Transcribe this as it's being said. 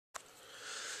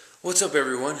What's up,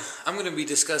 everyone? I'm going to be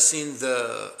discussing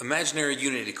the imaginary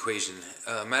unit equation.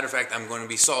 Matter of fact, I'm going to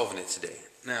be solving it today.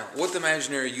 Now, what the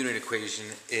imaginary unit equation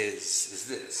is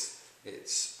this.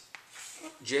 It's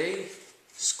j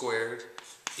squared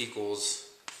equals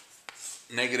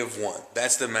 -1.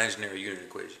 That's the imaginary unit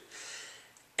equation.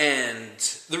 And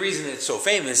the reason it's so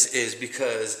famous is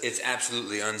because it's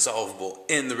absolutely unsolvable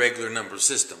in the regular number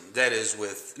system. That is,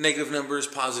 with negative numbers,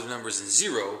 positive numbers, and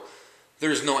zero,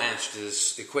 there's no answer to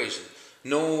this equation.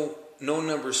 No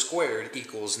number squared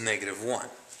equals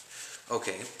 -1.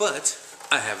 Okay, but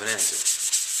I have an answer.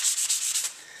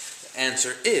 The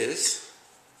answer is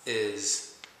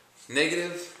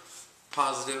negative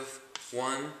positive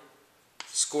 1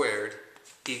 squared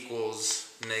equals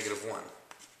 -1.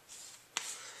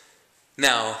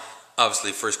 Now,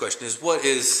 obviously, first question is, what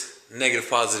is negative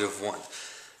positive 1?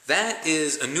 That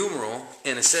is a numeral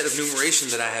in a set of numeration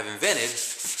that I have invented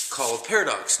called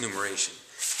paradox numeration.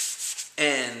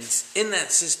 And in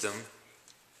that system,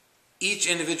 each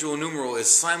individual numeral is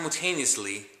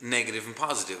simultaneously negative and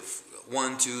positive.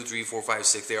 1, 2, 3, 4, 5,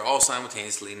 6, they are all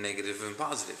simultaneously negative and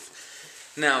positive.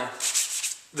 Now,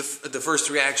 the first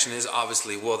reaction is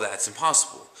obviously, well, that's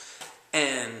impossible.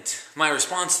 And my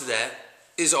response to that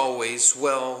is always,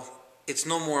 well, it's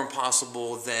no more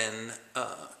impossible than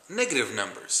negative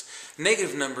numbers.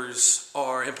 Negative numbers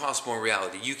are impossible in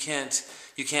reality. You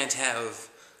can't have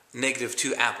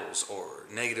 -2 apples, or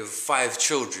 -5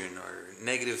 children, or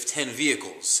 -10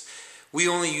 vehicles. We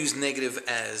only use negative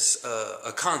as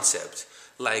a concept.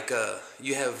 Like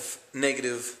you have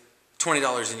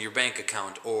 -$20 in your bank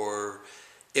account, or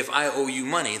if I owe you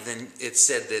money, then it's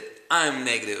said that I'm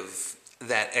negative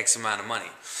that X amount of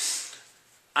money.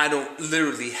 I don't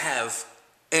literally have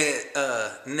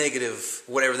a negative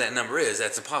whatever that number is.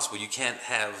 That's impossible. You can't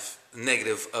have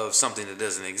negative of something that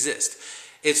doesn't exist.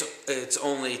 It's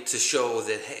only to show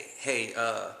that hey,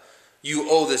 you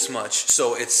owe this much,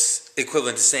 so it's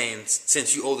equivalent to saying,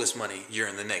 since you owe this money, you're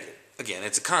in the negative. Again,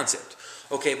 it's a concept.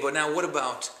 Okay, but now what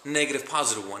about negative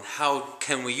positive 1? How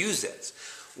can we use that?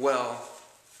 Well,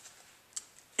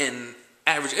 in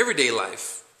average everyday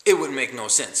life, it would make no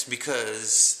sense,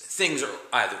 because things are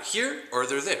either here or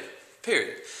they're there,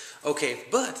 period. Okay,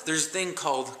 but there's a thing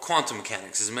called quantum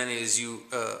mechanics, as many of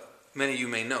you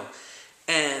may know.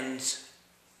 And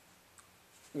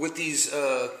with these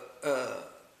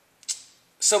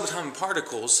subatomic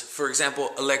particles, for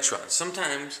example, electrons,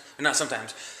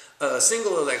 a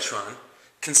single electron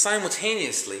can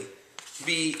simultaneously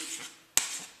be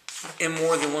in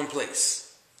more than one place.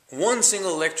 One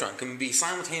single electron can be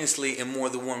simultaneously in more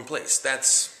than one place.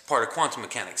 That's part of quantum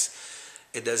mechanics.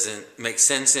 It doesn't make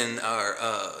sense in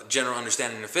our general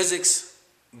understanding of physics,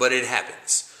 but it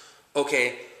happens.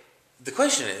 Okay, the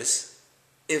question is,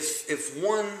 if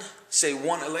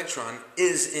one electron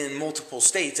is in multiple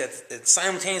states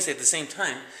simultaneously at the same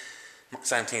time,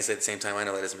 I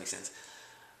know that doesn't make sense.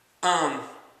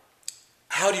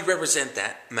 How do you represent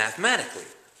that mathematically?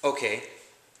 Okay,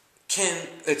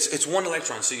 it's one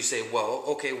electron, so you say, well,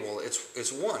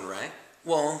 it's one, right?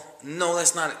 Well, no,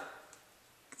 that's not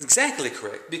exactly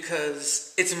correct,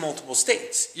 because it's in multiple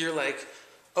states. You're like,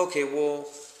 okay, well,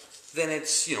 then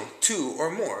it's, 2 or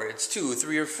more. It's 2,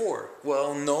 3, or 4.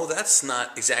 Well, no, that's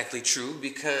not exactly true,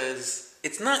 because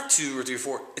it's not 2 or 3 or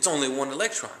 4. It's only one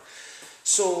electron.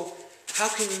 So how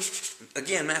can,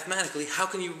 again, mathematically, how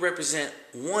can you represent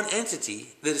one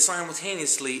entity that is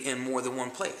simultaneously in more than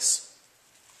one place?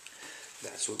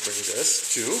 That's what brings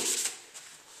us to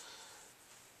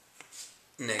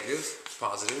negative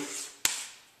positive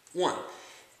 1.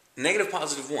 Negative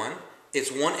positive 1, it's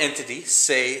one entity,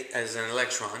 say as an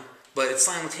electron, but it's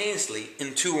simultaneously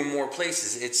in 2 or more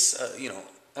places. It's,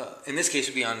 in this case,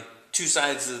 it would be on 2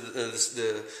 sides of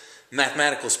the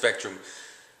mathematical spectrum.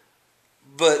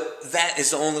 But that is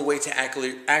the only way to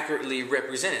accurately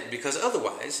represent it, because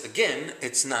otherwise, again,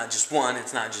 it's not just 1,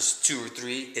 it's not just 2 or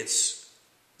 3, it's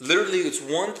literally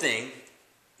one thing,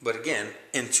 but again,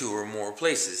 in 2 or more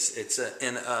places. It's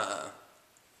in a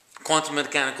quantum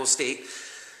mechanical state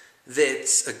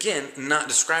that's, again, not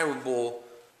describable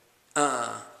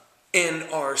in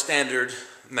our standard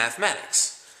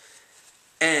mathematics.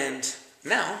 And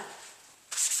now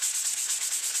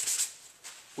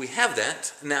we have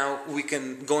that. Now we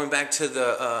can, going back to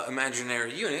the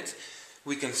imaginary unit,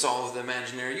 we can solve the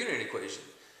imaginary unit equation.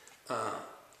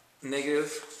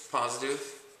 Negative positive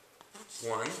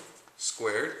 1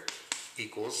 squared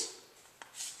equals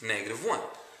 -1.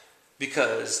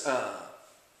 Because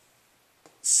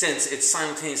since it's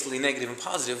simultaneously negative and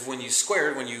positive, when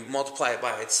you multiply it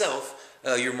by itself,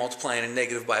 you're multiplying a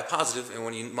negative by a positive, and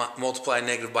when you multiply a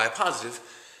negative by a positive,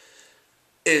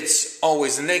 it's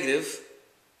always a negative,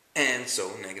 and so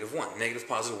 -1. Negative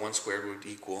positive 1 squared would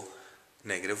equal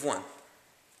 -1.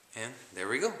 And there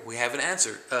we go. We have an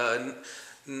answer.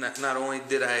 Not only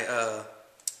did I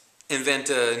invent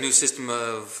a new system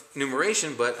of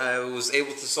numeration, but I was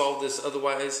able to solve this other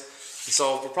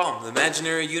problem. The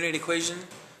imaginary unit equation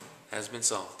has been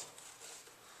solved.